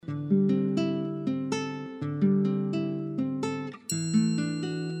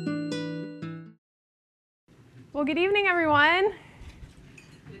Well, good evening, everyone.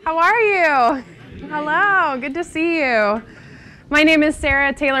 How are you? Hello, good to see you. My name is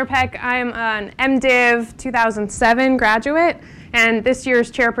Sarah Taylor Peck. I'm an MDiv 2007 graduate and this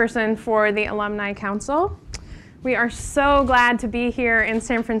year's chairperson for the Alumni Council. We are so glad to be here in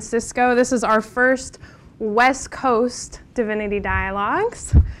San Francisco. This is our first West Coast Divinity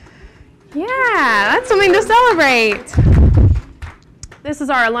Dialogues. Yeah, that's something to celebrate. This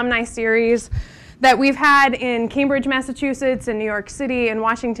is our alumni series that we've had in Cambridge, Massachusetts, and New York City, and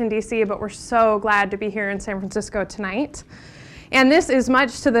Washington, D.C., but we're so glad to be here in San Francisco tonight. And this is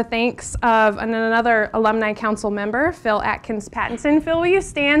much to the thanks of another Alumni Council member, Phil Atkins Pattinson. Phil, will you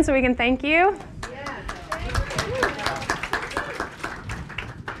stand so we can thank you?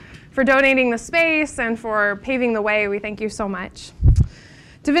 For donating the space and for paving the way. We thank you so much.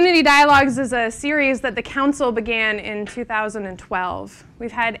 Divinity Dialogues is a series that the Council began in 2012.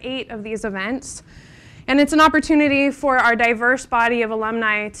 We've had 8 of these events, and it's an opportunity for our diverse body of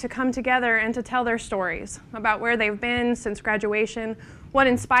alumni to come together and to tell their stories about where they've been since graduation, what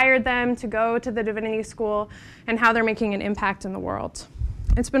inspired them to go to the Divinity School, and how they're making an impact in the world.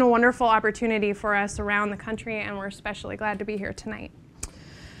 It's been a wonderful opportunity for us around the country, and we're especially glad to be here tonight.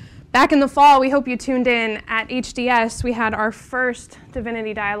 Back in the fall, we hope you tuned in at HDS. We had our first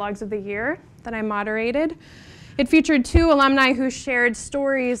Divinity Dialogues of the year that I moderated. It featured 2 alumni who shared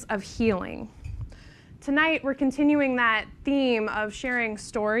stories of healing. Tonight, we're continuing that theme of sharing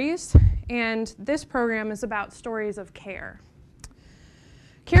stories, and this program is about stories of care.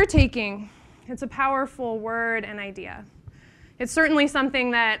 Caretaking, it's a powerful word and idea. It's certainly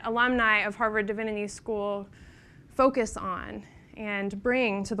something that alumni of Harvard Divinity School focus on and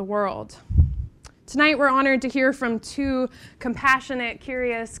bring to the world. Tonight, we're honored to hear from 2 compassionate,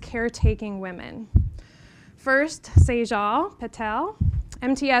 curious, caretaking women. First, Sejal Patel,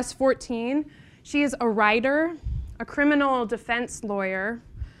 MTS 14. She is a writer, a criminal defense lawyer,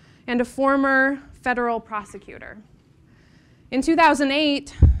 and a former federal prosecutor. In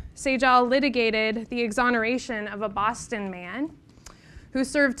 2008, Sejal litigated the exoneration of a Boston man who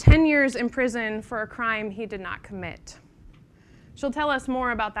served 10 years in prison for a crime he did not commit. She'll tell us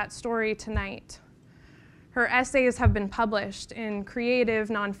more about that story tonight. Her essays have been published in creative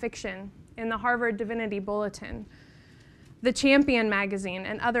nonfiction, in the Harvard Divinity Bulletin, the Champion magazine,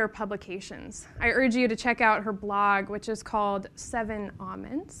 and other publications. I urge you to check out her blog, which is called 7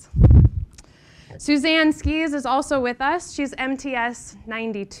 Almonds. Suzanne Skies is also with us. She's MTS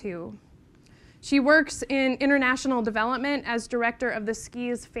 92. She works in international development as director of the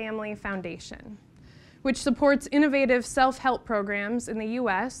Skies Family Foundation, which supports innovative self-help programs in the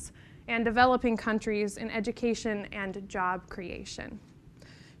US and developing countries in education and job creation.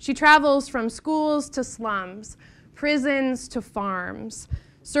 She travels from schools to slums, prisons to farms,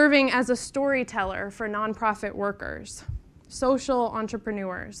 serving as a storyteller for nonprofit workers, social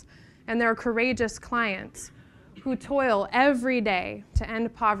entrepreneurs, and their courageous clients who toil every day to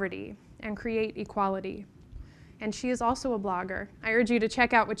end poverty and create equality. And she is also a blogger. I urge you to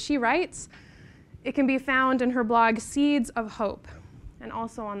check out what she writes. It can be found in her blog, Seeds of Hope, and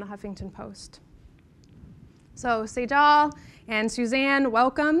also on the Huffington Post. So Sejal and Suzanne,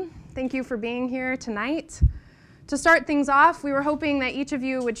 welcome. Thank you for being here tonight. To start things off, we were hoping that each of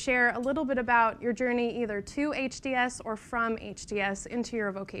you would share a little bit about your journey either to HDS or from HDS into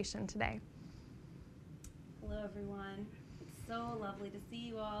your vocation today. Hello, everyone. It's so lovely to see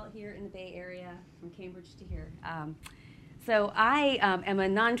you all here in the Bay Area, from Cambridge to here. So I am a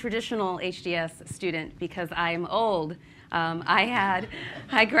non-traditional HDS student because I'm old. I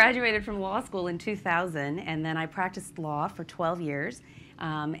graduated from law school in 2000, and then I practiced law for 12 years.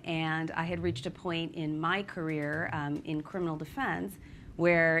 And I had reached a point in my career in criminal defense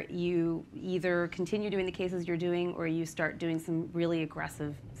where you either continue doing the cases you're doing or you start doing some really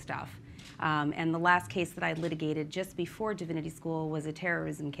aggressive stuff. And the last case that I litigated just before Divinity School was a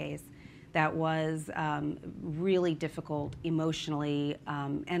terrorism case that was really difficult emotionally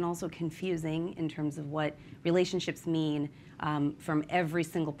and also confusing in terms of what relationships mean from every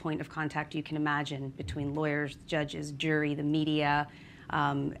single point of contact you can imagine between lawyers, judges, jury, the media,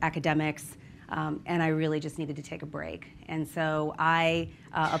 academics, and I really just needed to take a break. And so I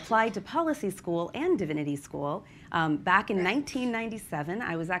applied to policy school and divinity school. Back in 1997,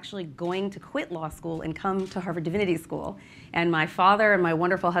 I was actually going to quit law school and come to Harvard Divinity School. And my father and my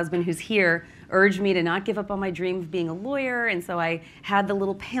wonderful husband, who's here, urged me to not give up on my dream of being a lawyer, and so I had the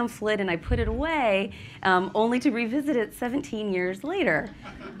little pamphlet and I put it away, only to revisit it 17 years later.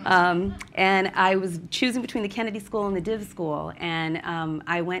 And I was choosing between the Kennedy School and the Div School, and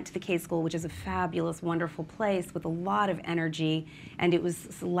I went to the K School, which is a fabulous, wonderful place with a lot of energy, and it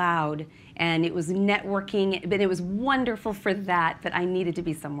was loud, and it was networking, but it was wonderful for that, but I needed to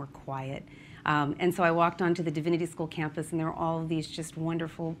be somewhere quiet. And so I walked onto the Divinity School campus, and there were all of these just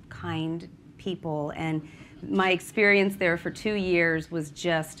wonderful, kind people, and my experience there for 2 years was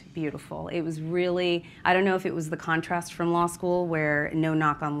just beautiful. It was really, I don't know if it was the contrast from law school, where no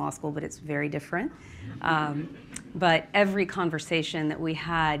knock on law school, but it's very different. But every conversation that we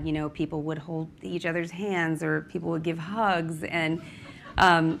had, you know, people would hold each other's hands or people would give hugs, and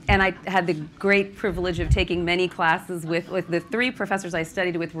I had the great privilege of taking many classes with the 3 professors I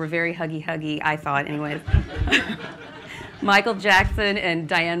studied with were very huggy, I thought anyways. Michael Jackson and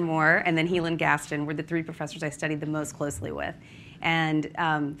Diane Moore, and then Helen Gaston were the 3 professors I studied the most closely with. And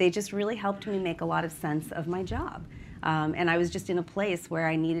they just really helped me make a lot of sense of my job. And I was just in a place where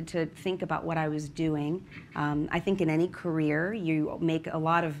I needed to think about what I was doing. I think in any career, you make a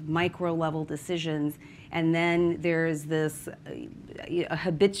lot of micro-level decisions, and then there's this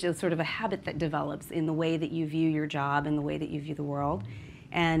habitual sort of a habit that develops in the way that you view your job and the way that you view the world.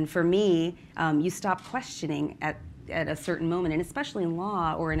 And for me, you stop questioning at a certain moment, and especially in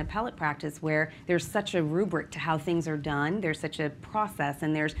law or in appellate practice, where there's such a rubric to how things are done, there's such a process,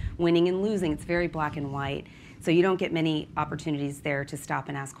 and there's winning and losing. It's very black and white. So you don't get many opportunities there to stop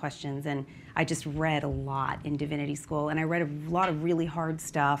and ask questions. And I just read a lot in Divinity School, and I read a lot of really hard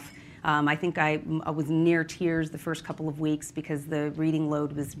stuff. I think I was near tears the first couple of weeks because the reading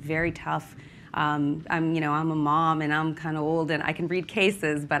load was very tough. I'm a mom, and I'm kind of old, and I can read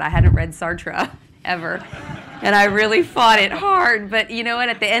cases, but I hadn't read Sartre ever. And I really fought it hard, but you know what,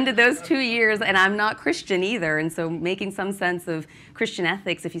 at the end of those 2 years, and I'm not Christian either, and so making some sense of Christian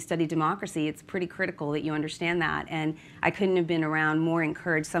ethics, if you study democracy, it's pretty critical that you understand that, and I couldn't have been around more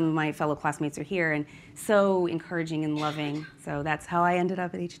encouraged. Some of my fellow classmates are here, and so encouraging and loving, so that's how I ended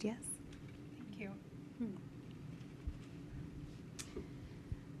up at HDS. Thank you.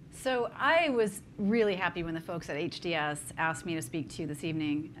 So I was really happy when the folks at HDS asked me to speak to you this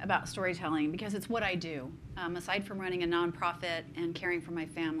evening about storytelling, because it's what I do. Aside from running a nonprofit and caring for my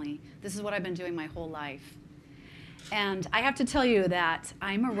family, this is what I've been doing my whole life. And I have to tell you that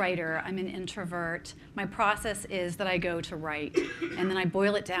I'm a writer, I'm an introvert. My process is that I go to write, and then I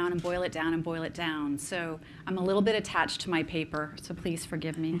boil it down and boil it down and boil it down. So I'm a little bit attached to my paper, so please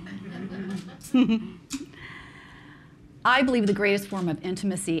forgive me. I believe the greatest form of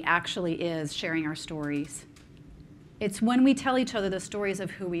intimacy actually is sharing our stories. It's when we tell each other the stories of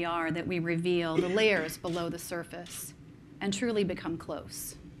who we are that we reveal the layers below the surface and truly become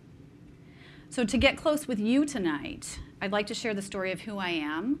close. So to get close with you tonight, I'd like to share the story of who I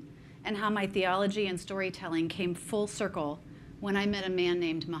am and how my theology and storytelling came full circle when I met a man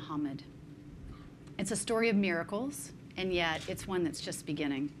named Muhammad. It's a story of miracles, and yet it's one that's just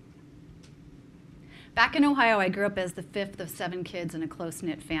beginning. Back in Ohio, I grew up as the 5th of 7 kids in a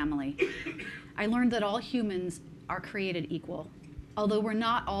close-knit family. I learned that all humans are created equal, although we're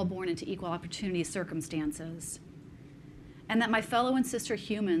not all born into equal opportunity circumstances, and that my fellow and sister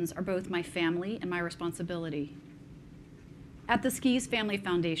humans are both my family and my responsibility. At the Skis Family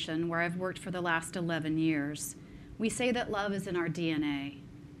Foundation, where I've worked for the last 11 years, we say that love is in our DNA,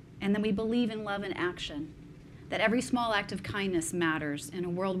 and that we believe in love in action, that every small act of kindness matters in a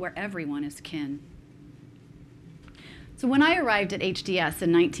world where everyone is kin. So when I arrived at HDS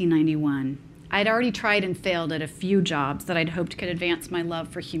in 1991, I'd already tried and failed at a few jobs that I'd hoped could advance my love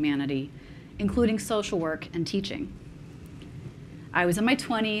for humanity, including social work and teaching. I was in my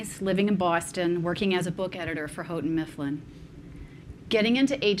 20s, living in Boston, working as a book editor for Houghton Mifflin. Getting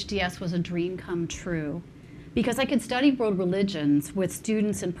into HDS was a dream come true because I could study world religions with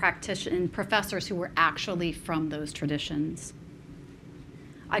students and professors who were actually from those traditions.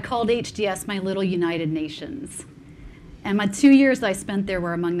 I called HDS my little United Nations. And my 2 years I spent there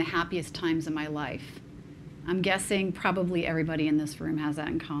were among the happiest times of my life. I'm guessing probably everybody in this room has that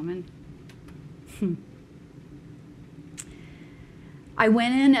in common. I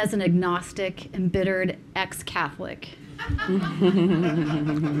went in as an agnostic, embittered ex-Catholic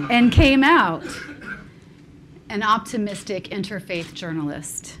and came out an optimistic interfaith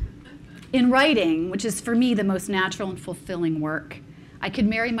journalist. In writing, which is for me the most natural and fulfilling work, I could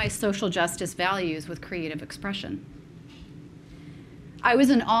marry my social justice values with creative expression. I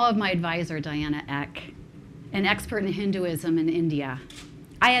was in awe of my advisor, Diana Eck, an expert in Hinduism in India.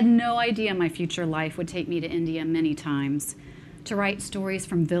 I had no idea my future life would take me to India many times, to write stories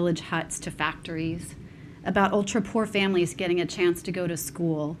from village huts to factories, about ultra-poor families getting a chance to go to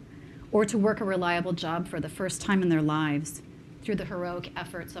school or to work a reliable job for the first time in their lives through the heroic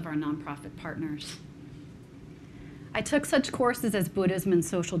efforts of our nonprofit partners. I took such courses as Buddhism and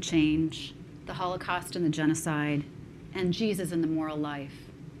Social Change, the Holocaust and the Genocide, and Jesus and the Moral Life.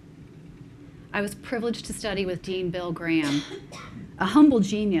 I was privileged to study with Dean Bill Graham, a humble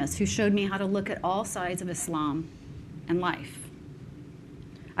genius who showed me how to look at all sides of Islam and life.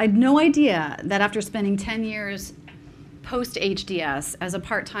 I had no idea that after spending 10 years post-HDS as a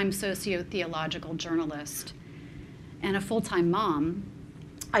part-time socio-theological journalist and a full-time mom,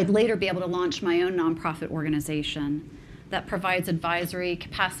 I'd later be able to launch my own nonprofit organization that provides advisory,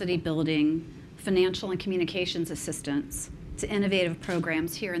 capacity building, financial and communications assistance to innovative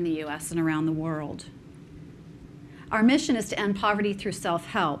programs here in the US and around the world. Our mission is to end poverty through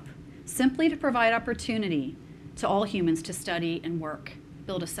self-help, simply to provide opportunity to all humans to study and work,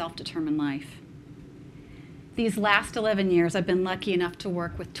 build a self-determined life. These last 11 years, I've been lucky enough to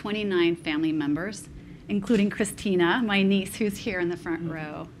work with 29 family members, including Christina, my niece, who's here in the front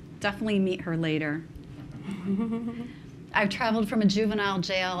row. Definitely meet her later. I've traveled from a juvenile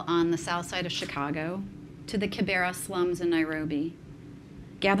jail on the south side of Chicago to the Kibera slums in Nairobi,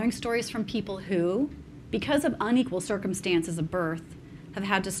 gathering stories from people who, because of unequal circumstances of birth, have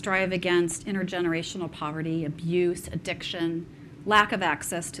had to strive against intergenerational poverty, abuse, addiction, lack of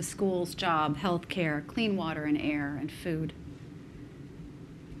access to schools, job, health care, clean water and air, and food.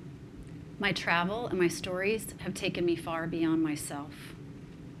 My travel and my stories have taken me far beyond myself.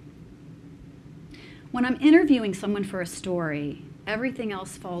 When I'm interviewing someone for a story, everything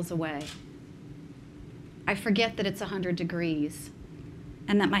else falls away. I forget that it's 100 degrees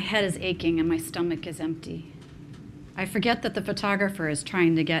and that my head is aching and my stomach is empty. I forget that the photographer is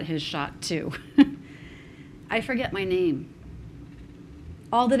trying to get his shot too. I forget my name.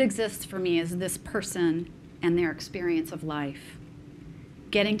 All that exists for me is this person and their experience of life.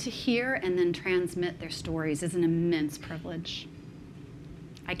 Getting to hear and then transmit their stories is an immense privilege.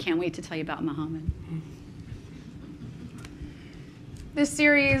 I can't wait to tell you about Muhammad. This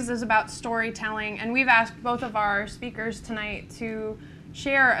series is about storytelling, and we've asked both of our speakers tonight to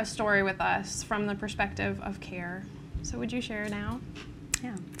share a story with us from the perspective of care. So would you share now?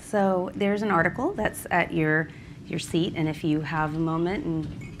 Yeah. So there's an article that's at your seat, and if you have a moment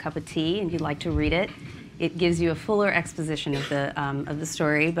and a cup of tea and you'd like to read it, it gives you a fuller exposition of the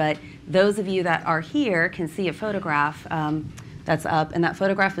story. But those of you that are here can see a photograph that's up, and that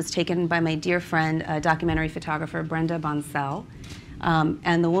photograph was taken by my dear friend, documentary photographer Brenda Bonsell.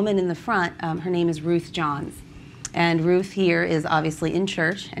 And the woman in the front, her name is Ruth Johns. And Ruth here is obviously in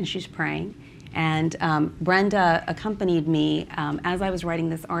church, and she's praying. And Brenda accompanied me as I was writing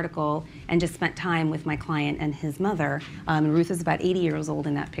this article and just spent time with my client and his mother. Ruth is about 80 years old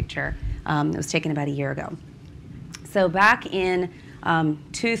in that picture. It was taken about a year ago. So back in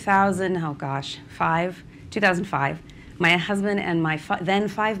 2005, my husband and my then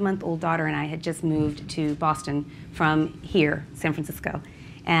 5-month-old daughter and I had just moved to Boston from here, San Francisco.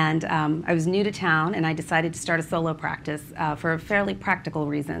 And I was new to town, and I decided to start a solo practice for fairly practical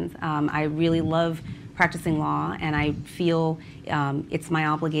reasons. I really love practicing law, and I feel it's my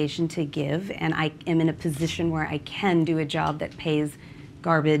obligation to give, and I am in a position where I can do a job that pays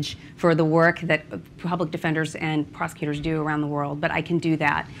garbage for the work that public defenders and prosecutors do around the world, but I can do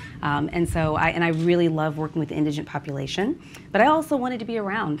that. And I really love working with the indigent population, but I also wanted to be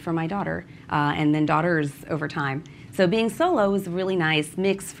around for my daughter and then daughters over time. So being solo was a really nice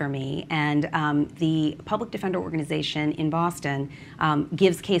mix for me, and the public defender organization in Boston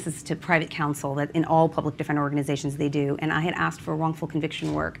gives cases to private counsel that in all public defender organizations they do, and I had asked for wrongful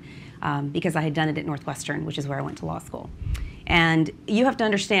conviction work because I had done it at Northwestern, which is where I went to law school. And you have to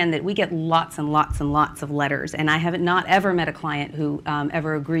understand that we get lots and lots and lots of letters, and I have not ever met a client who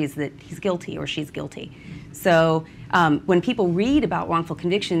ever agrees that he's guilty or she's guilty. So when people read about wrongful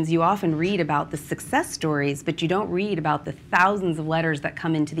convictions, you often read about the success stories, but you don't read about the thousands of letters that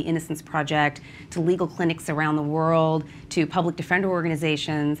come into the Innocence Project, to legal clinics around the world, to public defender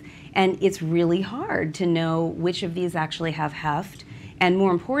organizations, and it's really hard to know which of these actually have heft. And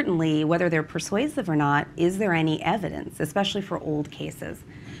more importantly, whether they're persuasive or not, is there any evidence, especially for old cases?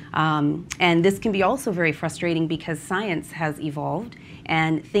 And this can be also very frustrating because science has evolved,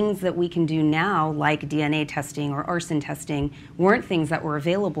 and things that we can do now, like DNA testing or arson testing, weren't things that were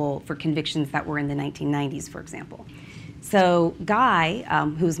available for convictions that were in the 1990s, for example. So Guy,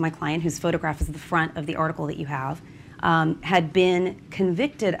 who's my client, whose photograph is the front of the article that you have, had been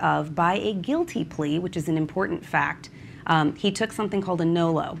convicted of, by a guilty plea, which is an important fact, He took something called a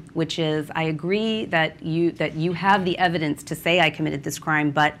NOLO, which is, I agree that you have the evidence to say I committed this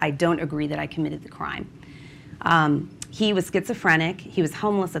crime, but I don't agree that I committed the crime. He was schizophrenic. He was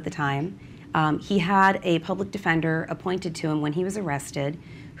homeless at the time. He had a public defender appointed to him when he was arrested,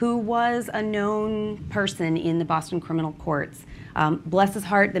 who was a known person in the Boston criminal courts. Bless his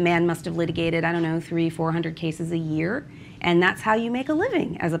heart, the man must have litigated, I don't know, 300-400 cases a year. And that's how you make a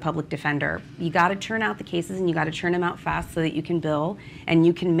living as a public defender. You got to churn out the cases, and you got to churn them out fast so that you can bill, and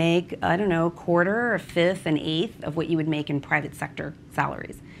you can make, I don't know, a quarter, a fifth, an eighth of what you would make in private sector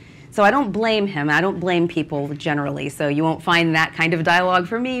salaries. So I don't blame him. I don't blame people generally, so you won't find that kind of dialogue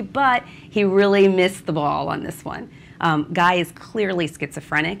from me, but he really missed the ball on this one. Guy is clearly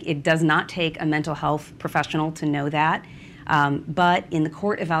schizophrenic. It does not take a mental health professional to know that. But in the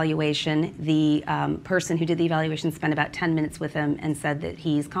court evaluation, the person who did the evaluation spent about 10 minutes with him and said that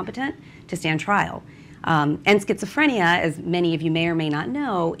he's competent to stand trial. And schizophrenia, as many of you may or may not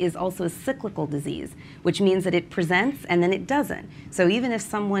know, is also a cyclical disease, which means that it presents and then it doesn't. So even if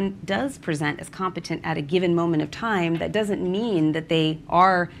someone does present as competent at a given moment of time, that doesn't mean that they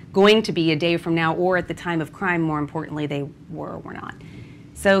are going to be a day from now or at the time of crime, more importantly, they were or were not.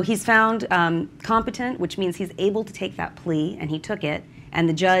 So he's found competent, which means he's able to take that plea, and he took it. And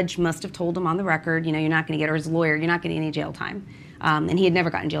the judge must have told him on the record, you know, you're not going to get, or his lawyer, you're not getting any jail time. And he had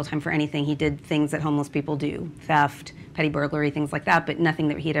never gotten jail time for anything. He did things that homeless people do, theft, petty burglary, things like that, but nothing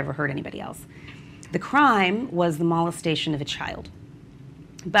that he had ever hurt anybody else. The crime was the molestation of a child.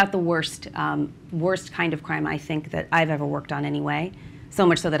 About the worst kind of crime I think that I've ever worked on anyway. So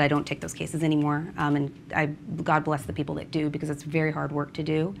much so that I don't take those cases anymore. And God bless the people that do, because it's very hard work to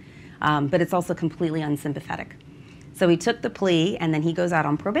do. But it's also completely unsympathetic. So he took the plea, and then he goes out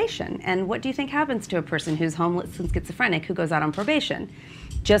on probation. And what do you think happens to a person who's homeless and schizophrenic who goes out on probation?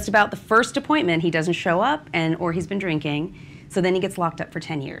 Just about the first appointment, he doesn't show up, or he's been drinking. So then he gets locked up for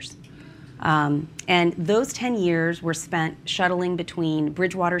 10 years. And those 10 years were spent shuttling between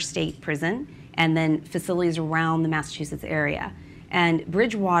Bridgewater State Prison and then facilities around the Massachusetts area. And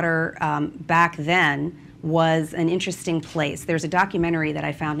Bridgewater, back then, was an interesting place. There's a documentary that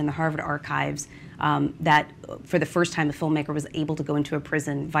I found in the Harvard archives that for the first time a filmmaker was able to go into a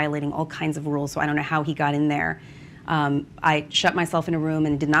prison violating all kinds of rules, so I don't know how he got in there. I shut myself in a room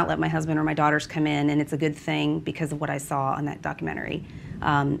and did not let my husband or my daughters come in, and it's a good thing because of what I saw on that documentary.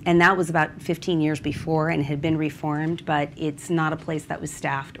 And that was about 15 years before and had been reformed, but it's not a place that was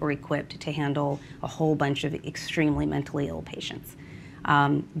staffed or equipped to handle a whole bunch of extremely mentally ill patients.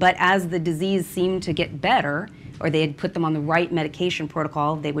 But as the disease seemed to get better, or they had put them on the right medication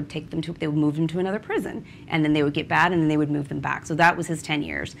protocol, they would move them to another prison, and then they would get bad, and then they would move them back. So that was his 10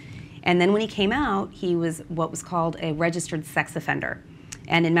 years. And then when he came out, he was what was called a registered sex offender.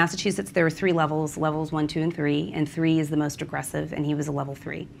 And in Massachusetts, there are 3 levels, levels 1, 2, and 3, and 3 is the most aggressive, and he was a level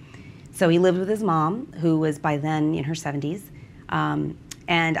 3. So he lived with his mom, who was by then in her 70s.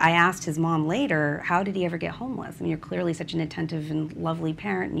 And I asked his mom later, how did he ever get homeless? I mean, you're clearly such an attentive and lovely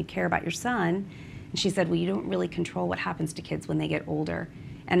parent, and you care about your son. And she said, well, you don't really control what happens to kids when they get older.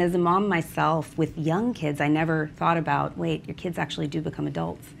 And as a mom myself, with young kids, I never thought about, wait, your kids actually do become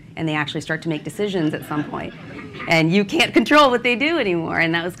adults, and they actually start to make decisions at some point. And you can't control what they do anymore,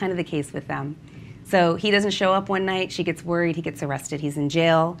 and that was kind of the case with them. So he doesn't show up one night, she gets worried, he gets arrested, he's in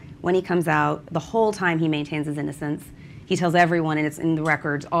jail. When he comes out, the whole time he maintains his innocence. He tells everyone, and it's in the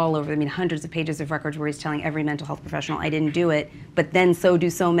records all over, I mean, hundreds of pages of records where he's telling every mental health professional, I didn't do it, but then so do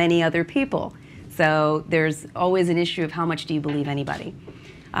so many other people. So there's always an issue of how much do you believe anybody.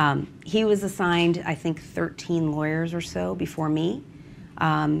 He was assigned, I think, 13 lawyers or so before me.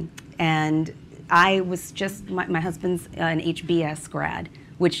 And I was just, my husband's an HBS grad,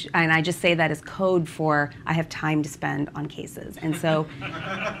 and I just say that as code for I have time to spend on cases. And so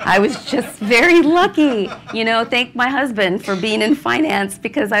I was just very lucky, you know, thank my husband for being in finance,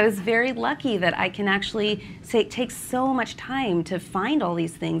 because I was very lucky that I can actually take so much time to find all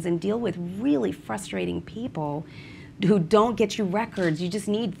these things and deal with really frustrating people who don't get you records. You just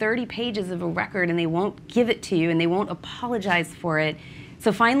need 30 pages of a record and they won't give it to you and they won't apologize for it.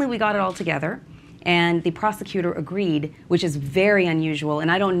 So finally we got it all together. And the prosecutor agreed, which is very unusual,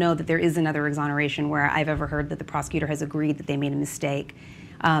 and I don't know that there is another exoneration where I've ever heard that the prosecutor has agreed that they made a mistake.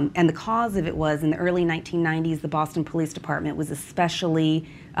 And the cause of it was, in the early 1990s, the Boston Police Department was especially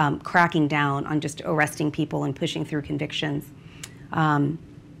cracking down on just arresting people and pushing through convictions.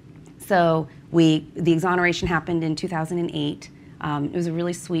 So the exoneration happened in 2008. It was a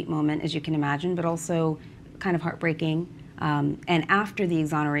really sweet moment, as you can imagine, but also kind of heartbreaking. And after the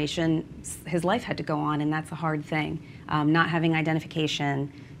exoneration, his life had to go on, and that's a hard thing. Not having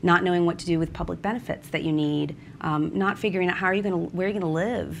identification, not knowing what to do with public benefits that you need, not figuring out where you're gonna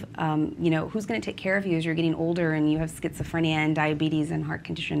live, who's gonna take care of you as you're getting older and you have schizophrenia and diabetes and heart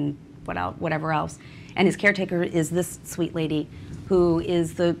condition, whatever else. And his caretaker is this sweet lady who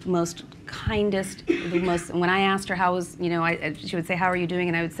is the most kindest, when I asked her how was, she would say, how are you doing?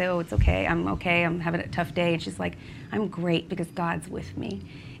 And I would say, oh, it's okay, I'm having a tough day. And she's like, I'm great because God's with me.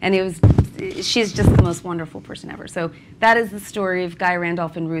 And she's just the most wonderful person ever. So that is the story of Guy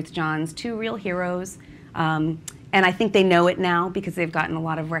Randolph and Ruth Johns, two real heroes. And I think they know it now because they've gotten a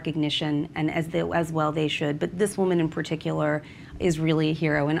lot of recognition, and as well they should. But this woman in particular is really a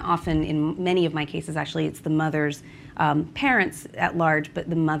hero. And often, in many of my cases, actually, it's the mothers, parents at large, but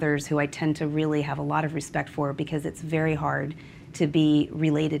the mothers who I tend to really have a lot of respect for, because it's very hard to be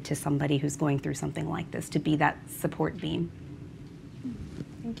related to somebody who's going through something like this, to be that support beam.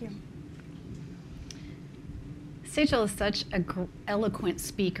 Thank you. Sejal is such an eloquent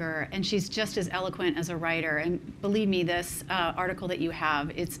speaker, and she's just as eloquent as a writer. And believe me, this article that you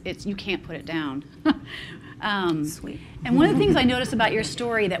have, it's you can't put it down. Sweet. And one of the things I notice about your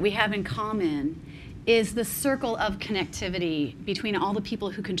story that we have in common is the circle of connectivity between all the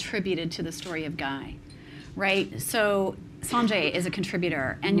people who contributed to the story of Guy, right? So Sanjay is a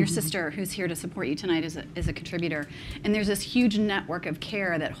contributor, and your sister, who's here to support you tonight, is a contributor. And there's this huge network of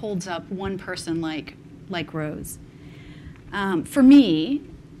care that holds up one person like Rose. For me,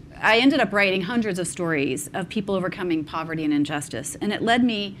 I ended up writing hundreds of stories of people overcoming poverty and injustice, and it led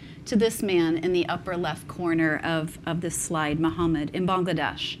me to this man in the upper left corner of this slide, Muhammad, in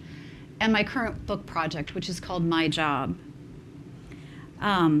Bangladesh, and my current book project, which is called My Job.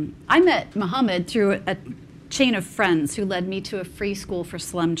 I met Muhammad through a chain of friends who led me to a free school for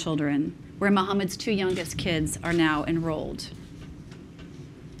slum children, where Muhammad's two youngest kids are now enrolled.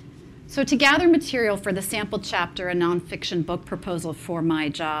 So to gather material for the sample chapter, a nonfiction book proposal for My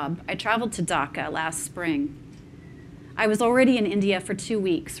Job, I traveled to Dhaka last spring. I was already in India for 2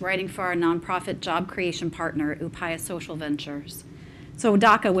 weeks, writing for our nonprofit job creation partner, Upaya Social Ventures. So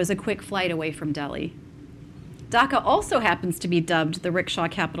Dhaka was a quick flight away from Delhi. Dhaka also happens to be dubbed the rickshaw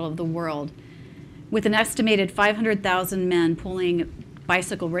capital of the world, with an estimated 500,000 men pulling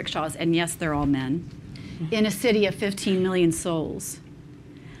bicycle rickshaws, and yes, they're all men, in a city of 15 million souls.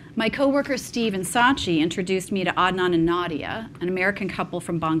 My coworkers Steve and Sachi introduced me to Adnan and Nadia, an American couple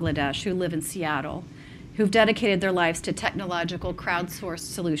from Bangladesh who live in Seattle, who've dedicated their lives to technological crowdsourced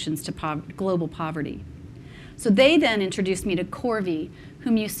solutions to global poverty. So they then introduced me to Corvi,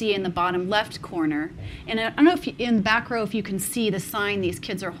 whom you see in the bottom left corner. And I don't know if in the back row if you can see the sign these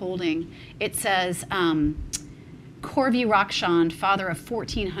kids are holding. It says, Corvi Rakshand, father of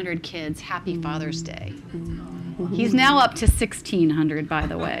 1,400 kids, happy Father's Day. He's now up to 1,600, by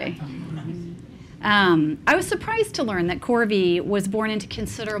the way. I was surprised to learn that Corvi was born into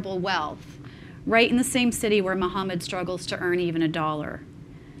considerable wealth, right in the same city where Muhammad struggles to earn even $1.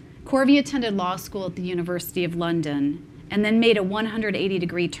 Corvi attended law school at the University of London and then made a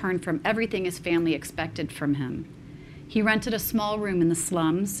 180-degree turn from everything his family expected from him. He rented a small room in the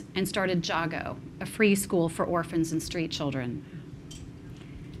slums and started Jago, a free school for orphans and street children.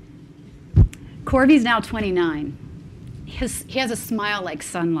 Corvi's now 29. He has a smile like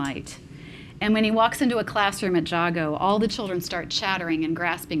sunlight. And when he walks into a classroom at Jago, all the children start chattering and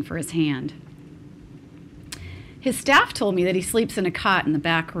grasping for his hand. His staff told me that he sleeps in a cot in the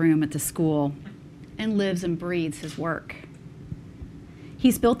back room at the school and lives and breathes his work.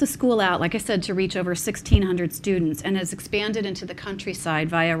 He's built the school out, like I said, to reach over 1,600 students and has expanded into the countryside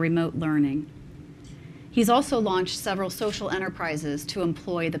via remote learning. He's also launched several social enterprises to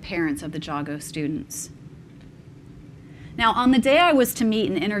employ the parents of the Jago students. Now, on the day I was to meet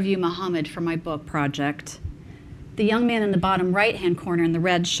and interview Muhammad for my book project, the young man in the bottom right-hand corner in the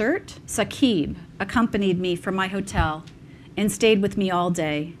red shirt, Saqib, accompanied me from my hotel and stayed with me all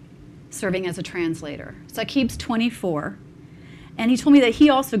day, serving as a translator. Saqib's 24, and he told me that he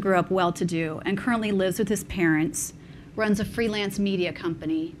also grew up well-to-do and currently lives with his parents, runs a freelance media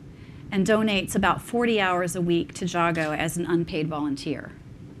company, and donates about 40 hours a week to Jago as an unpaid volunteer.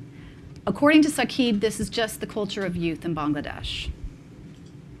 According to Saqib, this is just the culture of youth in Bangladesh.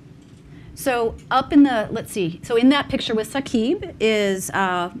 So up in the, let's see, so in that picture with Saqib is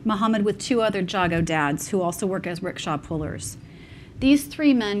Muhammad with two other Jago dads who also work as rickshaw pullers. These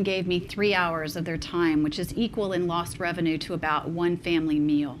three men gave me 3 hours of their time, which is equal in lost revenue to about one family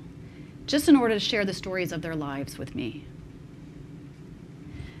meal, just in order to share the stories of their lives with me.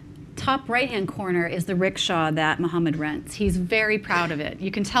 top right-hand corner is the rickshaw that Muhammad rents. He's very proud of it.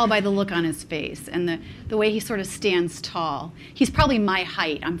 You can tell by the look on his face and the way he sort of stands tall. He's probably my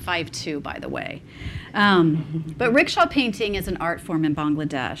height. I'm 5'2", by the way. But rickshaw painting is an art form in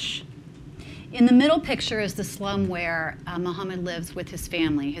Bangladesh. In the middle picture is the slum where Muhammad lives with his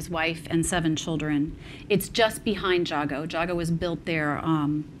family, his wife and 7 children. It's just behind Jago. Jago was built there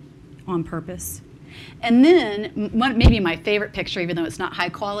on purpose. And then, maybe my favorite picture, even though it's not high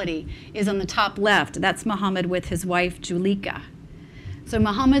quality, is on the top left. That's Muhammad with his wife, Julika. So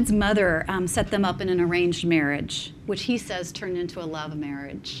Muhammad's mother set them up in an arranged marriage, which he says turned into a love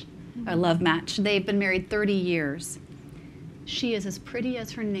marriage, a love match. They've been married 30 years. She is as pretty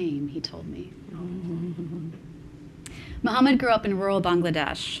as her name, he told me. Muhammad grew up in rural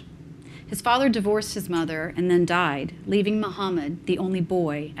Bangladesh. His father divorced his mother and then died, leaving Muhammad, the only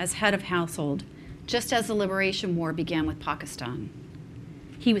boy, as head of household, just as the Liberation War began with Pakistan.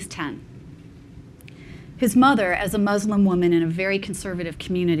 He was 10. His mother, as a Muslim woman in a very conservative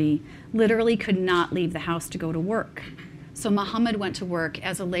community, literally could not leave the house to go to work. So Muhammad went to work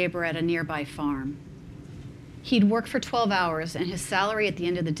as a laborer at a nearby farm. He'd work for 12 hours, and his salary at the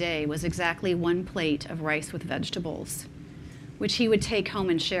end of the day was exactly 1 plate of rice with vegetables, which he would take home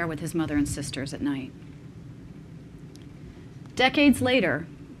and share with his mother and sisters at night. Decades later,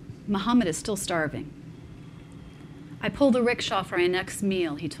 Muhammad is still starving. I pull the rickshaw for our next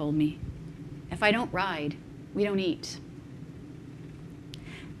meal, he told me. If I don't ride, we don't eat.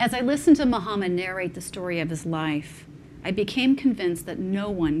 As I listened to Muhammad narrate the story of his life, I became convinced that no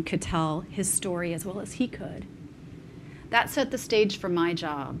one could tell his story as well as he could. That set the stage for my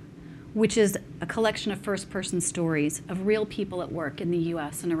job, which is a collection of first-person stories of real people at work in the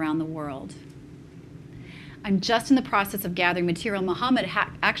US and around the world. I'm just in the process of gathering material. Muhammad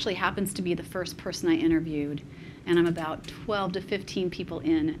actually happens to be the first person I interviewed, and I'm about 12 to 15 people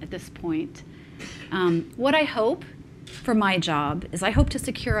in at this point. What I hope for my job is I hope to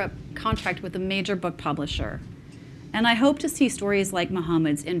secure a contract with a major book publisher. And I hope to see stories like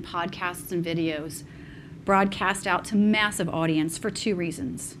Muhammad's in podcasts and videos broadcast out to massive audience for 2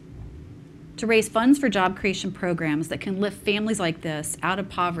 reasons. To raise funds for job creation programs that can lift families like this out of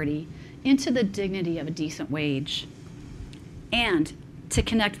poverty into the dignity of a decent wage, and to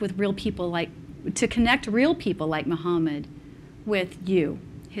connect real people like Muhammad with you,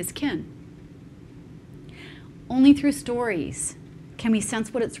 his kin. Only through stories can we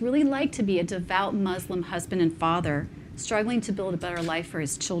sense what it's really like to be a devout Muslim husband and father struggling to build a better life for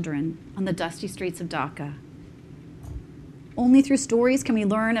his children on the dusty streets of Dhaka. Only through stories can we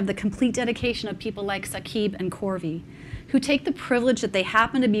learn of the complete dedication of people like Saqib and Corvi, who take the privilege that they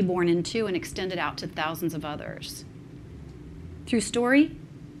happen to be born into and extend it out to thousands of others. Through story,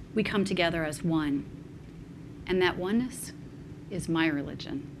 we come together as one, and that oneness is my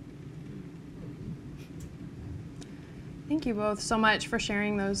religion. Thank you both so much for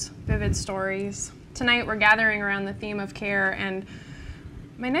sharing those vivid stories. Tonight we're gathering around the theme of care, and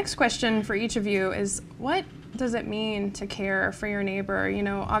my next question for each of you is, what does it mean to care for your neighbor? You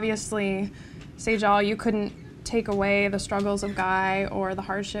know, obviously, Sejal, you couldn't take away the struggles of Guy or the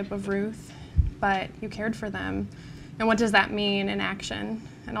hardship of Ruth, but you cared for them. And what does that mean in action?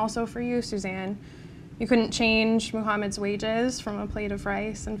 And also for you, Suzanne, you couldn't change Muhammad's wages from a plate of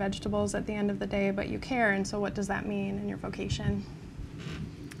rice and vegetables at the end of the day, but you care, and so what does that mean in your vocation?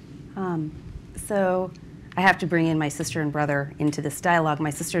 So I have to bring in my sister and brother into this dialogue.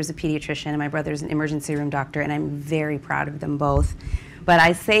 My sister is a pediatrician and my brother is an emergency room doctor, and I'm very proud of them both. But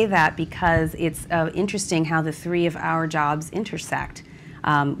I say that because it's interesting how the 3 of our jobs intersect.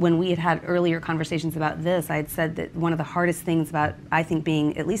 When we had earlier conversations about this, I had said that one of the hardest things about, I think,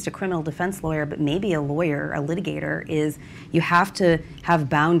 being at least a criminal defense lawyer, but maybe a lawyer, a litigator, is you have to have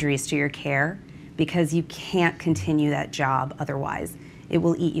boundaries to your care because you can't continue that job otherwise. It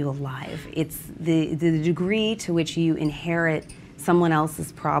will eat you alive. It's the degree to which you inherit someone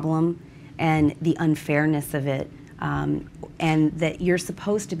else's problem and the unfairness of it, and that you're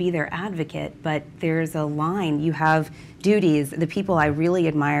supposed to be their advocate, but there's a line. You have duties. The people I really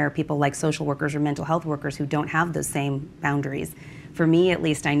admire, people like social workers or mental health workers who don't have those same boundaries. For me, at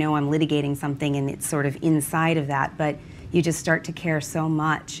least, I know I'm litigating something and it's sort of inside of that, but you just start to care so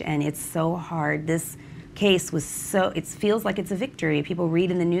much, and it's so hard. This case was so, it feels like it's a victory. People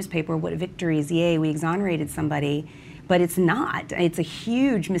read in the newspaper what victories, yay, we exonerated somebody. but it's not. It's a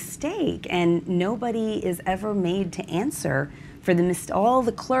huge mistake, and nobody is ever made to answer for all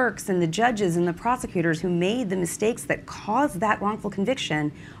the clerks and the judges and the prosecutors who made the mistakes that caused that wrongful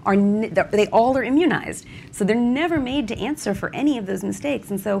conviction. They all are immunized, so they're never made to answer for any of those mistakes.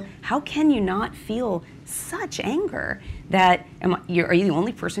 And so how can you not feel such anger that are you the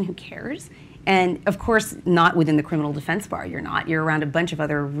only person who cares? And of course, not within the criminal defense bar, you're not. You're around a bunch of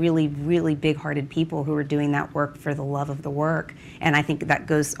other really, really big-hearted people who are doing that work for the love of the work. And I think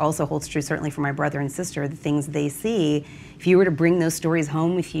that also holds true certainly for my brother and sister, the things they see. If you were to bring those stories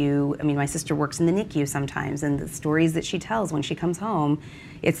home with you, I mean, my sister works in the NICU sometimes, and the stories that she tells when she comes home,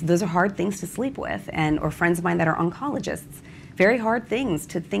 those are hard things to sleep with, or friends of mine that are oncologists. Very hard things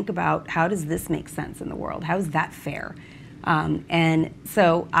to think about, how does this make sense in the world? How is that fair? And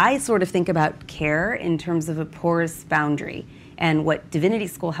so I sort of think about care in terms of a porous boundary. And what Divinity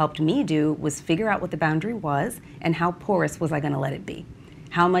School helped me do was figure out what the boundary was and how porous was I going to let it be.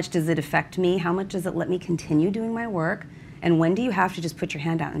 How much does it affect me? How much does it let me continue doing my work? And when do you have to just put your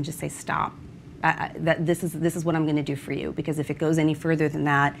hand out and just say, stop? This is what I'm going to do for you. Because if it goes any further than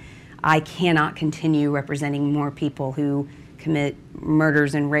that, I cannot continue representing more people who commit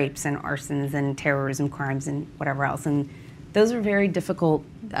murders and rapes and arsons and terrorism crimes and whatever else. And those are very difficult,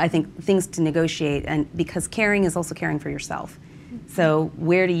 I think, things to negotiate, and because caring is also caring for yourself. So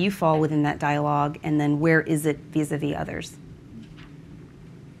where do you fall within that dialogue, and then where is it vis-a-vis others?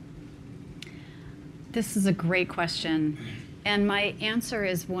 This is a great question, and my answer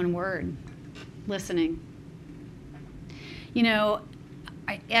is one word: listening. You know,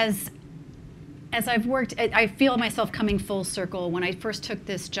 as I've worked, I feel myself coming full circle. When I first took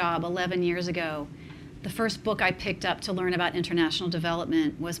this job 11 years ago, the first book I picked up to learn about international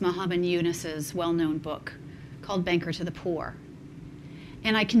development was Muhammad Yunus's well-known book called Banker to the Poor.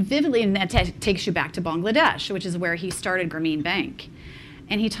 And I can vividly, and that takes you back to Bangladesh, which is where he started Grameen Bank.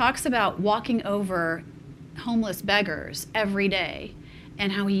 And he talks about walking over homeless beggars every day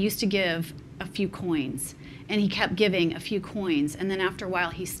and how he used to give a few coins. And he kept giving a few coins, and then after a while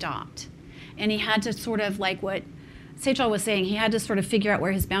he stopped. And he had to sort of, like what Sejal was saying, he had to sort of figure out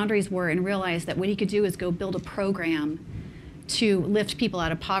where his boundaries were and realize that what he could do is go build a program to lift people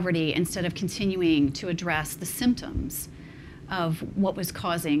out of poverty instead of continuing to address the symptoms of what was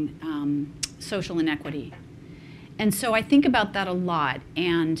causing social inequity. And so I think about that a lot.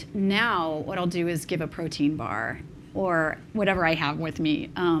 And now what I'll do is give a protein bar or whatever I have with me.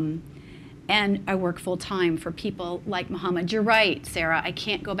 And I work full time for people like Muhammad. You're right, Sarah, I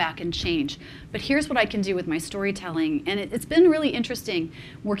can't go back and change. But here's what I can do with my storytelling. And it's been really interesting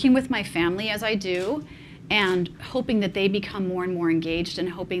working with my family as I do, and hoping that they become more and more engaged, and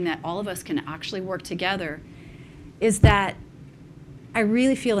hoping that all of us can actually work together, is that I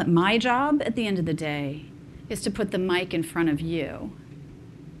really feel that my job at the end of the day is to put the mic in front of you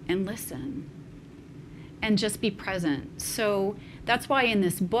and listen and just be present. So that's why in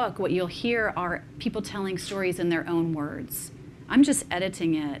this book, what you'll hear are people telling stories in their own words. I'm just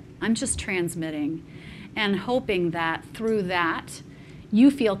editing it. I'm just transmitting, and hoping that through that,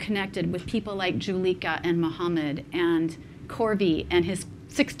 you feel connected with people like Julika and Muhammad and Corby and his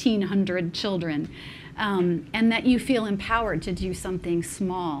 1,600 children, and that you feel empowered to do something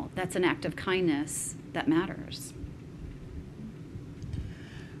small that's an act of kindness that matters.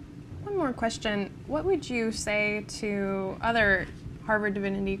 One more question. What would you say to other Harvard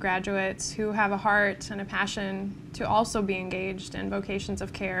Divinity graduates who have a heart and a passion to also be engaged in vocations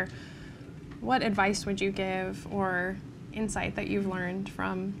of care? What advice would you give, or insight that you've learned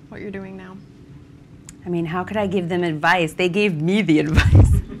from what you're doing now? I mean, how could I give them advice? They gave me the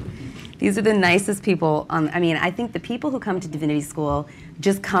advice. These are the nicest people. I mean, I think the people who come to Divinity School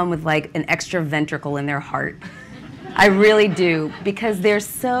just come with like an extra ventricle in their heart. I really do, because they're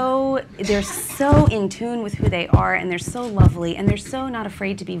so in tune with who they are, and they're so lovely, and they're so not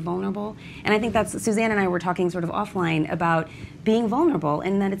afraid to be vulnerable. And I think that's, Suzanne and I were talking sort of offline about being vulnerable,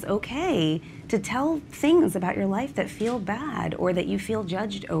 and that it's okay to tell things about your life that feel bad or that you feel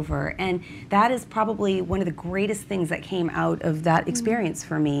judged over. And that is probably one of the greatest things that came out of that experience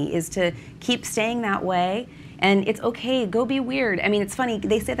for me, is to keep staying that way. And it's okay, go be weird. I mean, it's funny,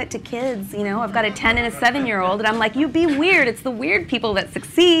 they say that to kids, you know, I've got a 10 and a 7-year-old, and I'm like, you be weird, it's the weird people that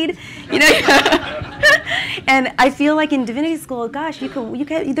succeed, you know? And I feel like in Divinity School, gosh, there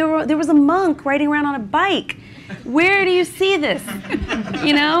was a monk riding around on a bike. Where do you see this?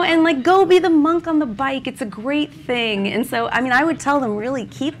 You know, and like, go be the monk on the bike, it's a great thing. And so, I mean, I would tell them, really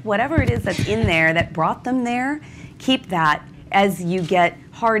keep whatever it is that's in there that brought them there, keep that as you get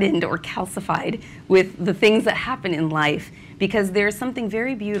hardened or calcified with the things that happen in life, because there's something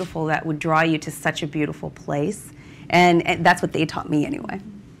very beautiful that would draw you to such a beautiful place. And that's what they taught me anyway.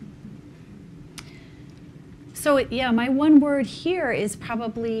 So yeah, my one word here is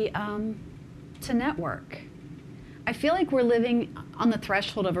probably to network. I feel like we're living on the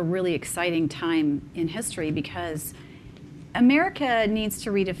threshold of a really exciting time in history because America needs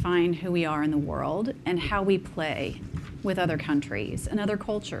to redefine who we are in the world and how we play with other countries and other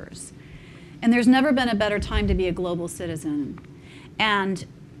cultures. And there's never been a better time to be a global citizen. And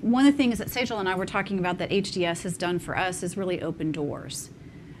one of the things that Sejal and I were talking about that HDS has done for us is really open doors.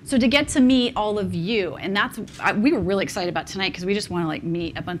 So to get to meet all of you, and we were really excited about tonight because we just want to like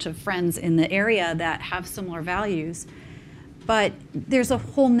meet a bunch of friends in the area that have similar values. But there's a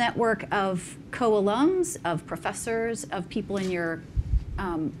whole network of co-alums, of professors, of people in your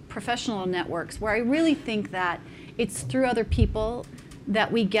professional networks where I really think that it's through other people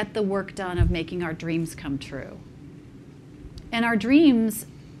that we get the work done of making our dreams come true. And our dreams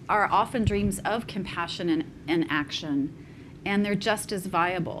are often dreams of compassion and action. And they're just as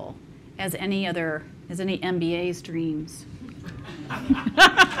viable as any MBA's dreams.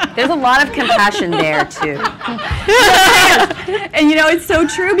 There's a lot of compassion there, too. And it's so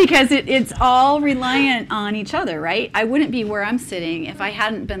true because it's all reliant on each other, right? I wouldn't be where I'm sitting if I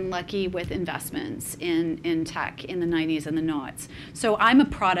hadn't been lucky with investments in tech in the 90s and the noughts. So I'm a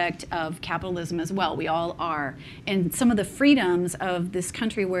product of capitalism as well. We all are. And some of the freedoms of this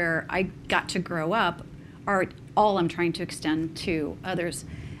country where I got to grow up are all I'm trying to extend to others.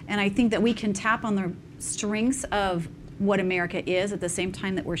 And I think that we can tap on the strengths of what America is at the same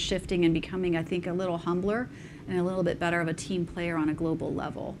time that we're shifting and becoming, I think, a little humbler and a little bit better of a team player on a global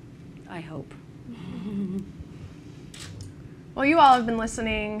level, I hope. Well, you all have been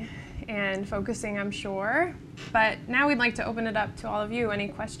listening and focusing, I'm sure. But now we'd like to open it up to all of you. Any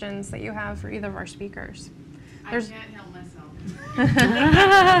questions that you have for either of our speakers? I can't help myself.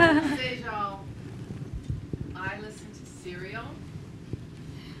 Sejal, I listen to Serial.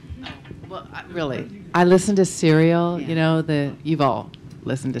 Oh, well, really, I listen to Serial. Yeah. You've all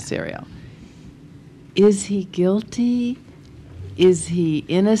listened to Serial. Is he guilty? Is he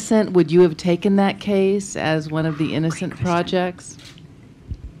innocent? Would you have taken that case as one of the innocent projects?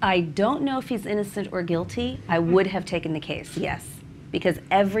 I don't know if he's innocent or guilty. I would have taken the case, yes, because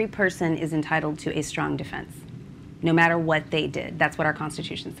every person is entitled to a strong defense, no matter what they did. That's what our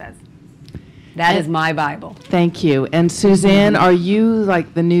Constitution says. That is my Bible. Thank you. And Suzanne, are you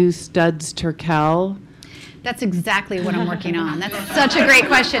like the new Studs Terkel? That's exactly what I'm working on. That's such a great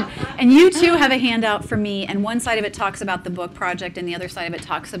question. And you too have a handout for me, and one side of it talks about the book project, and the other side of it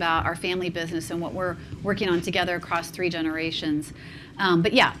talks about our family business and what we're working on together across 3 generations.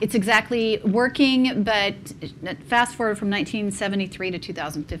 But yeah, it's exactly working, but fast forward from 1973 to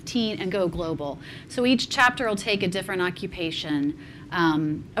 2015 and go global. So each chapter will take a different occupation.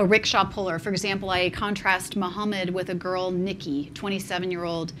 A rickshaw puller, for example, I contrast Muhammad with a girl, Nikki,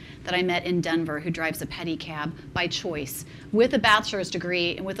 27-year-old that I met in Denver who drives a pedicab by choice with a bachelor's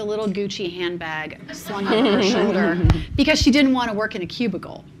degree and with a little Gucci handbag slung on her shoulder because she didn't want to work in a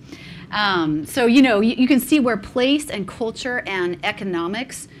cubicle. So, you can see where place and culture and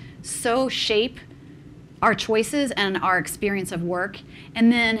economics so shape our choices and our experience of work,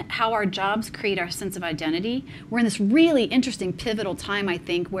 and then how our jobs create our sense of identity. We're in this really interesting pivotal time, I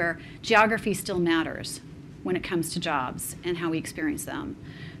think, where geography still matters when it comes to jobs and how we experience them.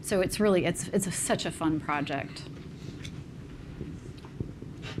 So it's such a fun project.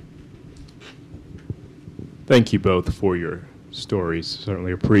 Thank you both for your stories.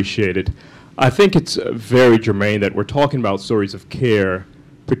 Certainly appreciate it. I think it's very germane that we're talking about stories of care,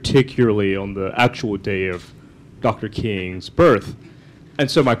 particularly on the actual day of Dr. King's birth.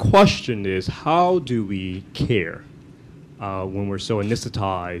 And so my question is, how do we care when we're so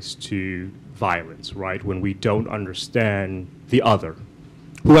anesthetized to violence, right? When we don't understand the other,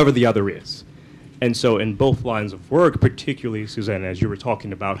 whoever the other is. And so in both lines of work, particularly, Suzanne, as you were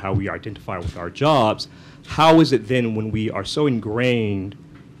talking about how we identify with our jobs, how is it then when we are so ingrained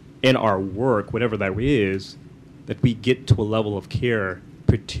in our work, whatever that is, that we get to a level of care,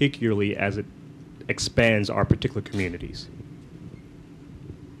 particularly as it expands our particular communities?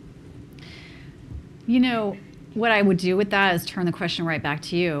 What I would do with that is turn the question right back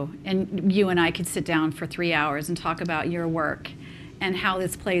to you. And you and I could sit down for 3 hours and talk about your work and how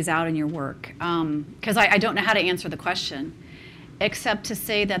this plays out in your work. Because I don't know how to answer the question, except to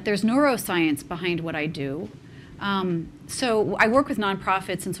say that there's neuroscience behind what I do. So I work with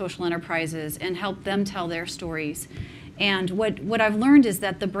nonprofits and social enterprises and help them tell their stories. And what I've learned is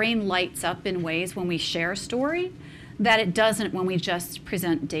that the brain lights up in ways when we share a story that it doesn't when we just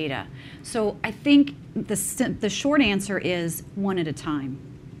present data. So I think the short answer is one at a time.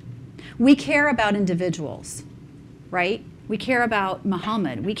 We care about individuals. right? We care about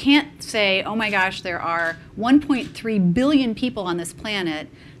Muhammad. We can't say, oh my gosh, there are 1.3 billion people on this planet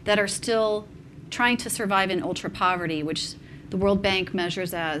that are still trying to survive in ultra poverty, which the World Bank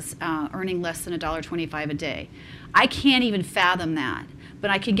measures as earning less than $1.25 a day. I can't even fathom that, but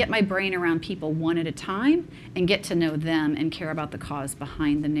I can get my brain around people one at a time and get to know them and care about the cause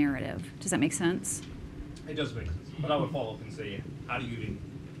behind the narrative. Does that make sense? It does make sense. But I would follow up and say, how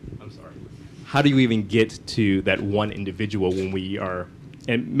do you even get to that one individual when we are,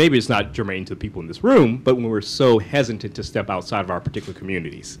 and maybe it's not germane to the people in this room, but when we're so hesitant to step outside of our particular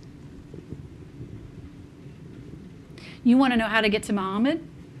communities? You want to know how to get to Muhammad?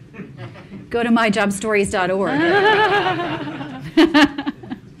 Go to myjobstories.org.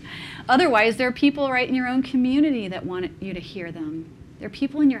 Otherwise, there are people right in your own community that want you to hear them. There are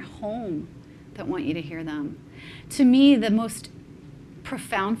people in your home that want you to hear them. To me, the most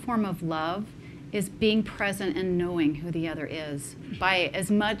profound form of love is being present and knowing who the other is by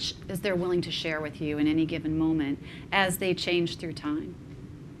as much as they're willing to share with you in any given moment as they change through time.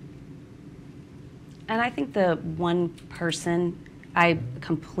 And I think the one person, I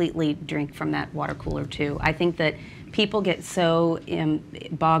completely drink from that water cooler too. I think that people get so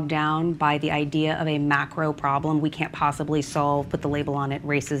bogged down by the idea of a macro problem we can't possibly solve, put the label on it,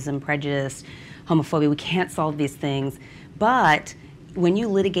 racism, prejudice, homophobia, we can't solve these things. But when you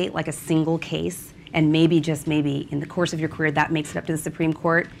litigate like a single case, and maybe, just maybe, in the course of your career that makes it up to the Supreme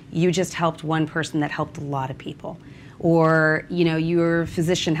Court, you just helped one person that helped a lot of people. Or you're a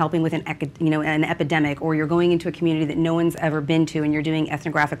physician helping with an epidemic, or you're going into a community that no one's ever been to and you're doing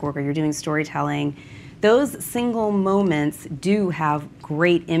ethnographic work or you're doing storytelling. Those single moments do have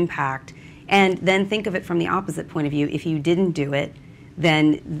great impact. And then think of it from the opposite point of view. If you didn't do it,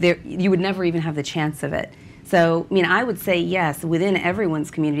 then you would never even have the chance of it. So, I would say yes, within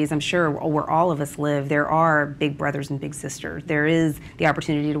everyone's communities, I'm sure where all of us live, there are big brothers and big sisters. There is the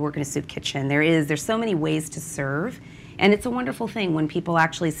opportunity to work in a soup kitchen. There's so many ways to serve. And it's a wonderful thing when people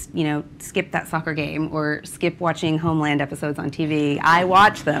actually, skip that soccer game or skip watching Homeland episodes on TV. I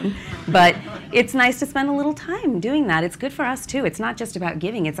watch them, but it's nice to spend a little time doing that. It's good for us too. It's not just about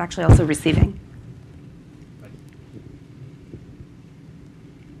giving, it's actually also receiving.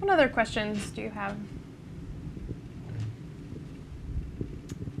 What other questions do you have?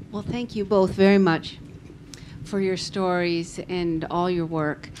 Well, thank you both very much for your stories and all your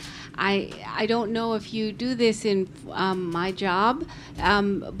work. I don't know if you do this in my job,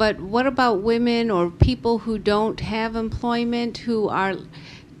 but what about women or people who don't have employment who are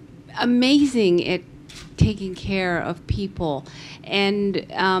amazing at taking care of people and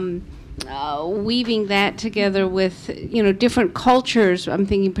weaving that together with different cultures? I'm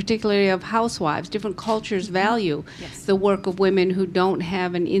thinking particularly of housewives. Different cultures value the work of women who don't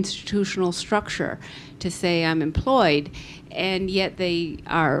have an institutional structure to say I'm employed, and yet they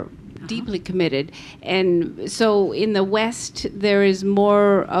are deeply committed. And so in the West, there is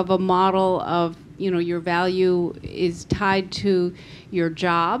more of a model of your value is tied to your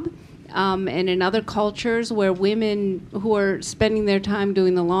job. And in other cultures where women who are spending their time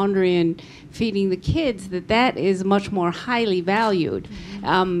doing the laundry and feeding the kids, that is much more highly valued.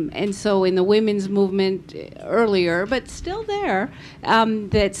 And so in the women's movement earlier, but still there,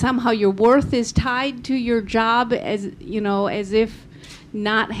 that somehow your worth is tied to your job, as if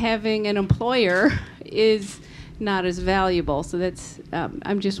not having an employer is not as valuable. So that's,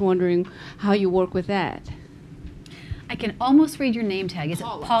 I'm just wondering how you work with that. I can almost read your name tag. Is it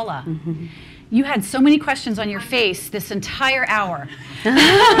Paula? Mm-hmm. You had so many questions on your face this entire hour.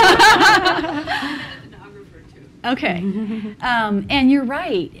 Okay, and you're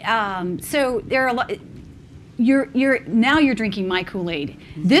right. So there are a lot. You're drinking my Kool-Aid.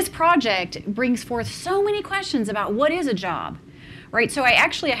 This project brings forth so many questions about what is a job. Right, so I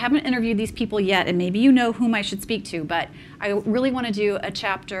haven't interviewed these people yet, and maybe you know whom I should speak to, but I really want to do a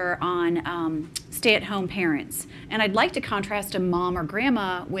chapter on stay-at-home parents. And I'd like to contrast a mom or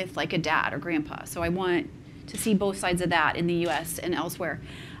grandma with like a dad or grandpa. So I want to see both sides of that in the US and elsewhere.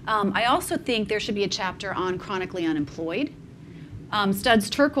 I also think there should be a chapter on chronically unemployed. Studs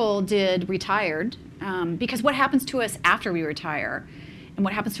Terkel did retired, because what happens to us after we retire? And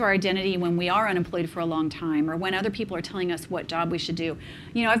what happens to our identity when we are unemployed for a long time, or when other people are telling us what job we should do?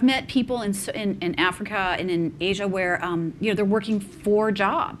 I've met people in Africa and in Asia where they're working 4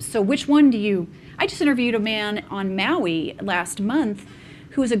 jobs. So which one do you? I just interviewed a man on Maui last month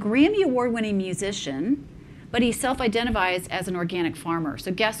who is a Grammy Award-winning musician, but he self-identifies as an organic farmer.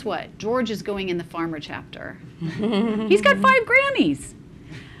 So guess what? George is going in the farmer chapter. He's got 5 Grammys.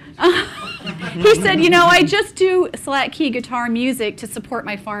 He said, you know, I just do slack key guitar music to support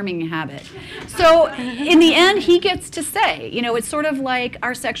my farming habit. So in the end, he gets to say, you know, it's sort of like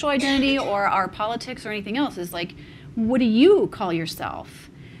our sexual identity or our politics or anything else is like, what do you call yourself?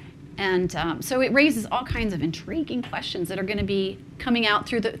 And so it raises all kinds of intriguing questions that are going to be coming out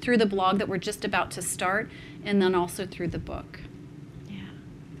through the blog that we're just about to start, and then also through the book. Yeah,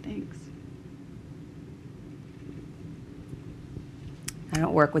 thanks. I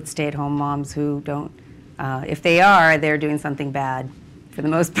don't work with stay-at-home moms who don't. If they are, they're doing something bad, for the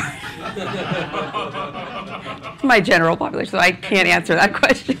most part. My general population, so I can't answer that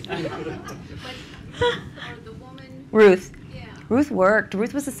question. Ruth. Yeah. Ruth worked.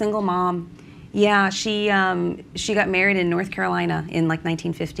 Ruth was a single mom. Yeah, she got married in North Carolina in like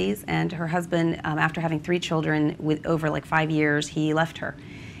 1950s, and her husband, after having 3 children with over like 5 years, he left her.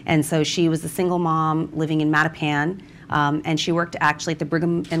 And so she was a single mom living in Mattapan. And she worked actually at the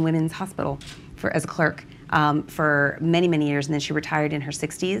Brigham and Women's Hospital as a clerk for many, many years, and then she retired in her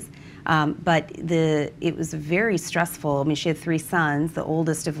 60s. But it was very stressful. I mean, she had 3 sons, the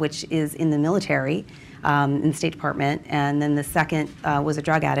oldest of which is in the military, in the State Department, and then the second was a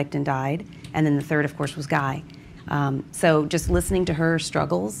drug addict and died, and then the third, of course, was Guy. So just listening to her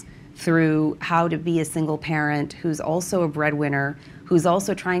struggles through how to be a single parent who's also a breadwinner, who's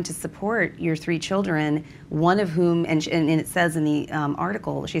also trying to support your 3 children, one of whom, and it says in the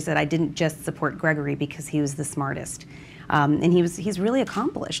article, she said, I didn't just support Gregory because he was the smartest. And he's really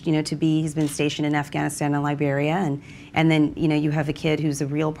accomplished, you know, he's been stationed in Afghanistan and Liberia, and then, you know, you have a kid who's a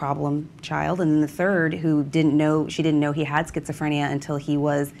real problem child, and then the third who didn't know he had schizophrenia until he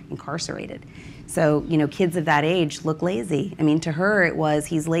was incarcerated. So, you know, kids of that age look lazy. I mean, to her it was,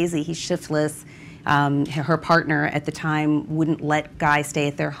 he's lazy, he's shiftless. Her partner at the time wouldn't let Guy stay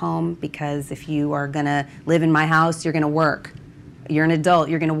at their home because if you are going to live in my house, you're going to work. You're an adult,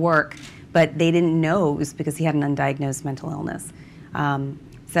 you're going to work. But they didn't know it was because he had an undiagnosed mental illness.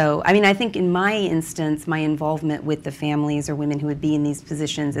 So, I mean, I think in my instance, my involvement with the families or women who would be in these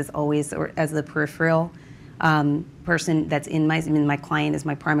positions is always, or as the peripheral person that's my client is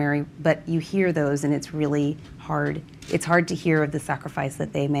my primary, but you hear those and it's really hard. It's hard to hear of the sacrifice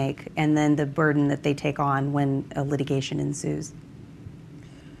that they make and then the burden that they take on when a litigation ensues.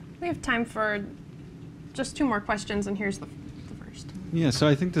 We have time for just 2 more questions, and here's the first. Yeah, so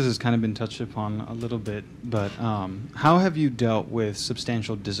I think this has kind of been touched upon a little bit, but how have you dealt with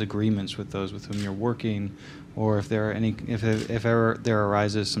substantial disagreements with those with whom you're working, or if there are any, if ever there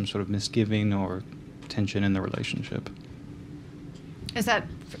arises some sort of misgiving or tension in the relationship?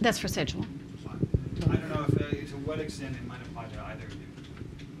 That's for Sejal. I don't know to what extent it might apply to either of you.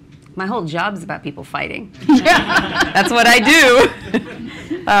 My whole job's about people fighting. That's what I do.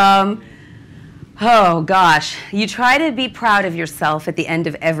 Oh gosh, you try to be proud of yourself at the end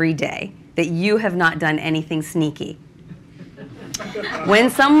of every day that you have not done anything sneaky. When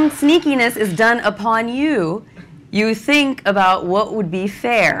some sneakiness is done upon you, you think about what would be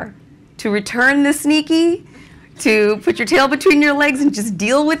fair. To return the sneaky, to put your tail between your legs and just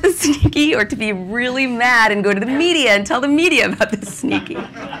deal with the sneaky, or to be really mad and go to the media and tell the media about the sneaky.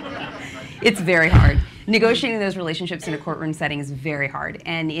 It's very hard. Negotiating those relationships in a courtroom setting is very hard.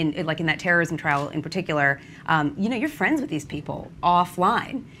 And in that terrorism trial in particular, you know, you're friends with these people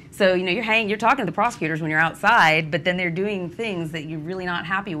offline. So, you know, you're talking to the prosecutors when you're outside, but then they're doing things that you're really not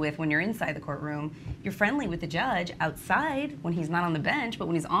happy with when you're inside the courtroom. You're friendly with the judge outside when he's not on the bench, but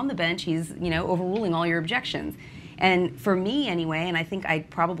when he's on the bench, he's, you know, overruling all your objections. And for me anyway, and I think I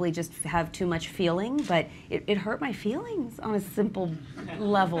probably just have too much feeling, but it hurt my feelings on a simple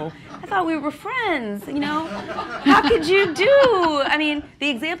level. I thought we were friends, you know? How could you do? I mean, the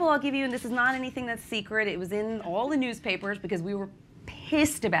example I'll give you, and this is not anything that's secret, it was in all the newspapers because we were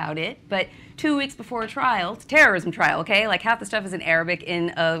pissed about it, but 2 weeks before a trial, it's a terrorism trial, okay? Like half the stuff is in Arabic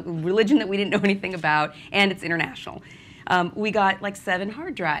in a religion that we didn't know anything about, and it's international. We got like 7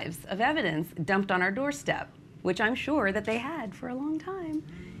 hard drives of evidence dumped on our doorstep, which I'm sure that they had for a long time.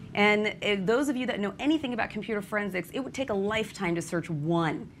 And those of you that know anything about computer forensics, it would take a lifetime to search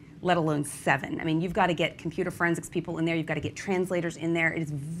 1, let alone 7. I mean, you've got to get computer forensics people in there, you've got to get translators in there. It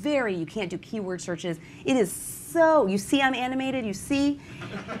is you can't do keyword searches. It is so, you see I'm animated, you see?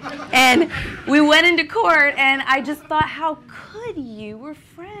 And we went into court and I just thought, how could you? We're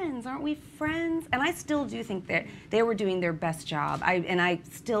friends, aren't we friends? And I still do think that they were doing their best job. I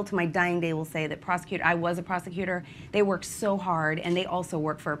still, to my dying day, will say that I was a prosecutor. They work so hard and they also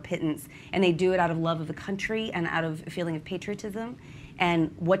work for a pittance. And they do it out of love of the country and out of a feeling of patriotism.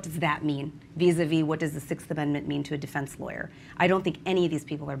 And what does that mean vis-a-vis what does the Sixth Amendment mean to a defense lawyer? I don't think any of these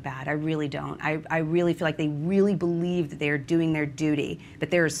people are bad. I really don't. I really feel like they really believe that they are doing their duty,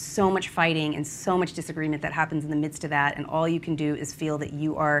 but there is so much fighting and so much disagreement that happens in the midst of that, and all you can do is feel that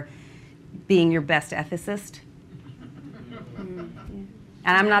you are being your best ethicist.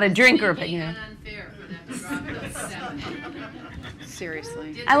 And I'm not a drinker, but you know.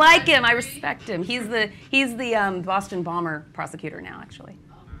 Seriously. I like him. I respect him. He's the Boston bomber prosecutor now, actually.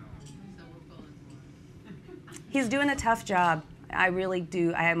 He's doing a tough job. I really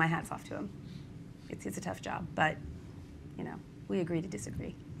do. I have my hats off to him. It's a tough job, but you know, we agree to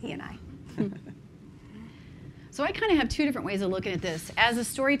disagree. He and I. So I kind of have two different ways of looking at this. As a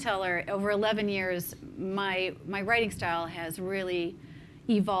storyteller, over 11 years, my writing style has really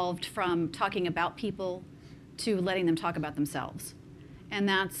evolved from talking about people to letting them talk about themselves. And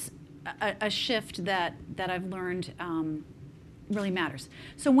that's a shift that I've learned really matters.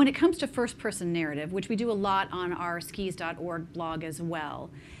 So when it comes to first-person narrative, which we do a lot on our skis.org blog as well,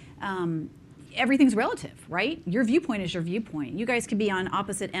 everything's relative, right? Your viewpoint is your viewpoint. You guys could be on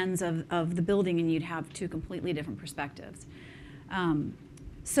opposite ends of the building and you'd have two completely different perspectives.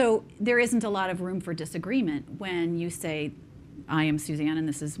 So there isn't a lot of room for disagreement when you say, I am Suzanne and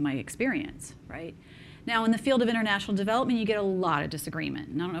this is my experience, right? Now, in the field of international development, you get a lot of disagreement.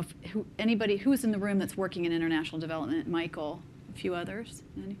 And I don't know if anybody who's in the room that's working in international development, Michael, a few others.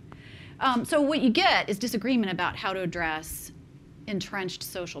 So what you get is disagreement about how to address entrenched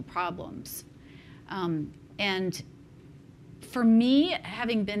social problems. And for me,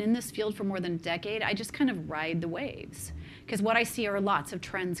 having been in this field for more than a decade, I just kind of ride the waves. Because what I see are lots of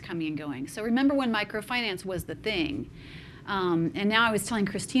trends coming and going. So remember when microfinance was the thing. And now I was telling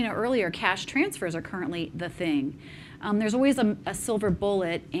Christina earlier, cash transfers are currently the thing. There's always a silver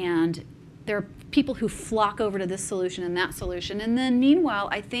bullet, and there are people who flock over to this solution and that solution. And then meanwhile,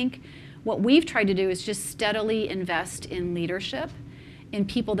 I think what we've tried to do is just steadily invest in leadership, in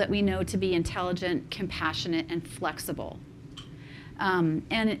people that we know to be intelligent, compassionate, and flexible.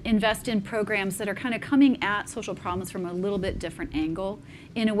 And invest in programs that are kind of coming at social problems from a little bit different angle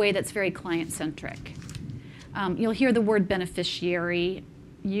in a way that's very client-centric. You'll hear the word beneficiary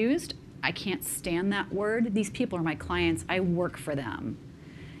used. I can't stand that word. These people are my clients. I work for them.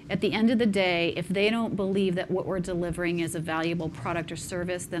 At the end of the day, if they don't believe that what we're delivering is a valuable product or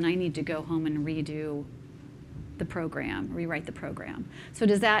service, then I need to go home and redo the program, rewrite the program. So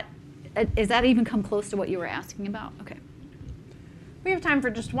does that even come close to what you were asking about? Okay. We have time for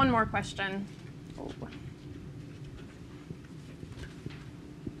just one more question. Oh.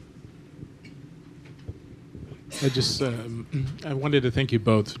 I wanted to thank you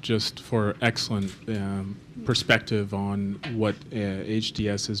both just for excellent perspective on what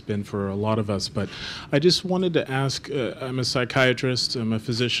HDS has been for a lot of us. But I just wanted to ask, I'm a psychiatrist, I'm a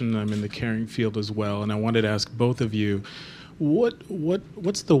physician, I'm in the caring field as well, and I wanted to ask both of you,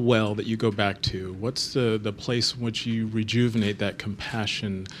 what's the well that you go back to? What's the place in which you rejuvenate that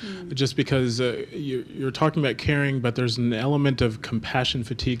compassion? Just because you're talking about caring, but there's an element of compassion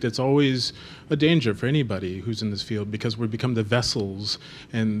fatigue that's always a danger for anybody who's in this field, because we become the vessels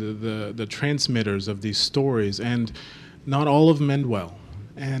and the transmitters of these stories, and not all of them end well.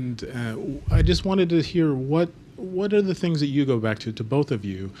 And I just wanted to hear what are the things that you go back to both of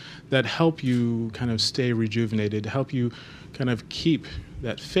you, that help you kind of stay rejuvenated, help you kind of keep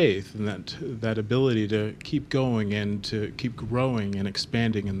that faith and that ability to keep going and to keep growing and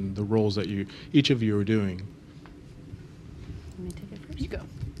expanding in the roles that each of you are doing? Let me take it first. You go.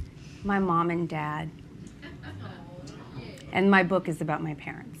 My mom and dad. And my book is about my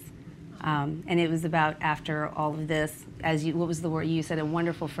parents. And it was about, after all of this, what was the word you said? A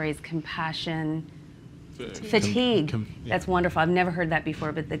wonderful phrase, compassion. Fatigue. That's wonderful. I've never heard that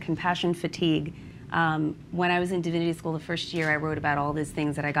before, but the compassion fatigue. When I was in divinity school the first year, I wrote about all these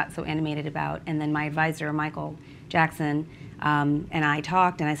things that I got so animated about. And then my advisor, Michael Jackson, and I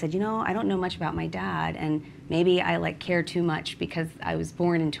talked, and I said, I don't know much about my dad, and maybe I care too much because I was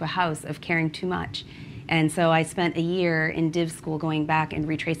born into a house of caring too much. And so I spent a year in div school going back and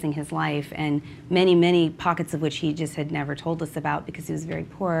retracing his life, and many, many pockets of which he just had never told us about because he was very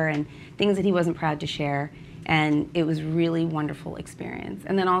poor, and things that he wasn't proud to share. And it was really wonderful experience.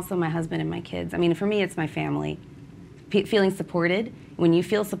 And then also my husband and my kids. I mean, for me, it's my family. Feeling supported. When you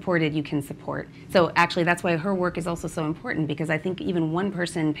feel supported, you can support. So actually, that's why her work is also so important, because I think even one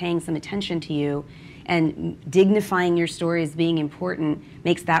person paying some attention to you and dignifying your story as being important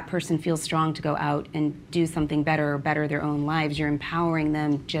makes that person feel strong to go out and do something better or better their own lives. You're empowering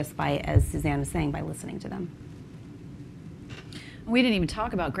them just by, as Suzanne was saying, by listening to them. We didn't even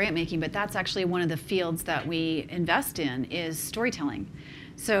talk about grant making, but that's actually one of the fields that we invest in is storytelling.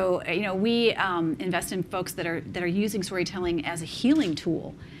 So, we invest in folks that are using storytelling as a healing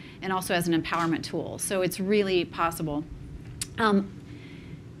tool and also as an empowerment tool. So it's really possible. That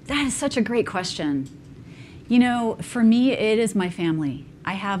is such a great question. For me, it is my family.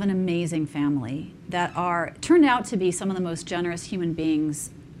 I have an amazing family that turned out to be some of the most generous human beings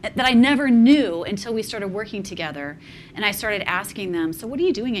that I never knew until we started working together. And I started asking them, so what are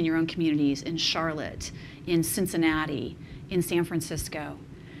you doing in your own communities in Charlotte, in Cincinnati, in San Francisco?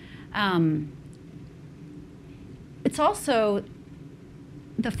 It's also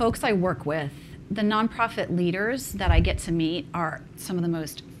the folks I work with, the nonprofit leaders that I get to meet are some of the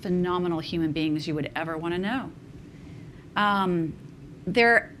most phenomenal human beings you would ever want to know.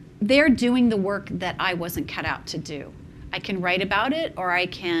 They're doing the work that I wasn't cut out to do. I can write about it or I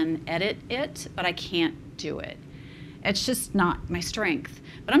can edit it, but I can't do it. It's just not my strength.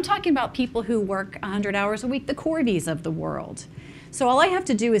 But I'm talking about people who work 100 hours a week, the Corvies of the world. So all I have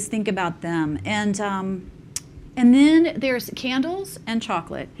to do is think about them. And then there's candles and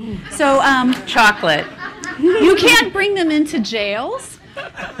chocolate. So Chocolate. you can't bring them into jails,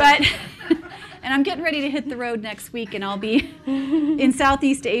 but and I'm getting ready to hit the road next week, and I'll be in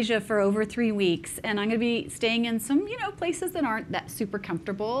Southeast Asia for over 3 weeks, and I'm going to be staying in some, places that aren't that super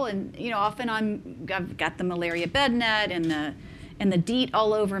comfortable, and often I've got the malaria bed net and the DEET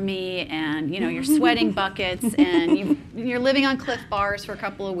all over me, and you're sweating buckets, and you're living on Cliff Bars for a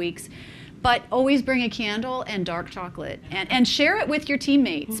couple of weeks. But always bring a candle and dark chocolate, and share it with your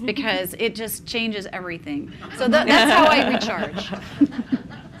teammates because it just changes everything. So that's how I recharge.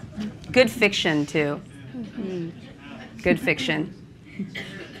 Good fiction, too. Good fiction.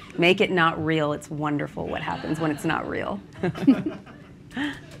 Make it not real. It's wonderful what happens when it's not real.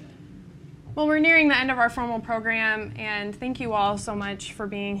 Well, we're nearing the end of our formal program, and thank you all so much for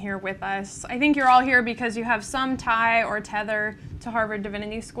being here with us. I think you're all here because you have some tie or tether to Harvard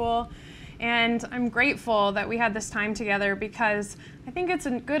Divinity School, and I'm grateful that we had this time together because I think it's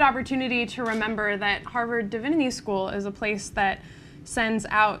a good opportunity to remember that Harvard Divinity School is a place that sends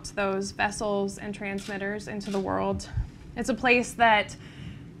out those vessels and transmitters into the world. It's a place that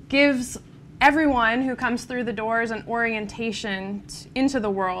gives everyone who comes through the doors an orientation into the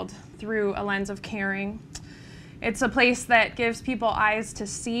world through a lens of caring. It's a place that gives people eyes to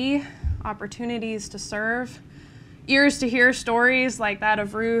see, opportunities to serve, ears to hear stories like that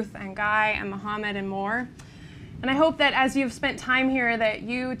of Ruth and Guy and Muhammad and more. And I hope that as you've spent time here that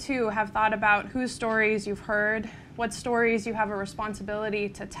you too have thought about whose stories you've heard, what stories you have a responsibility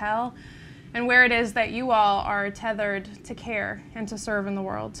to tell, and where it is that you all are tethered to care and to serve in the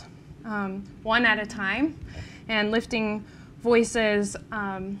world. One at a time, and lifting voices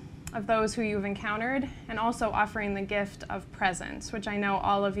of those who you've encountered, and also offering the gift of presence, which I know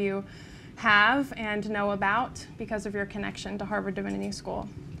all of you have and know about because of your connection to Harvard Divinity School.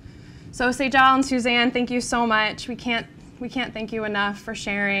 So Sejal and Suzanne, thank you so much. We can't thank you enough for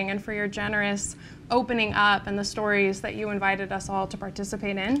sharing and for your generous opening up and the stories that you invited us all to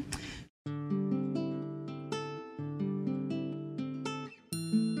participate in.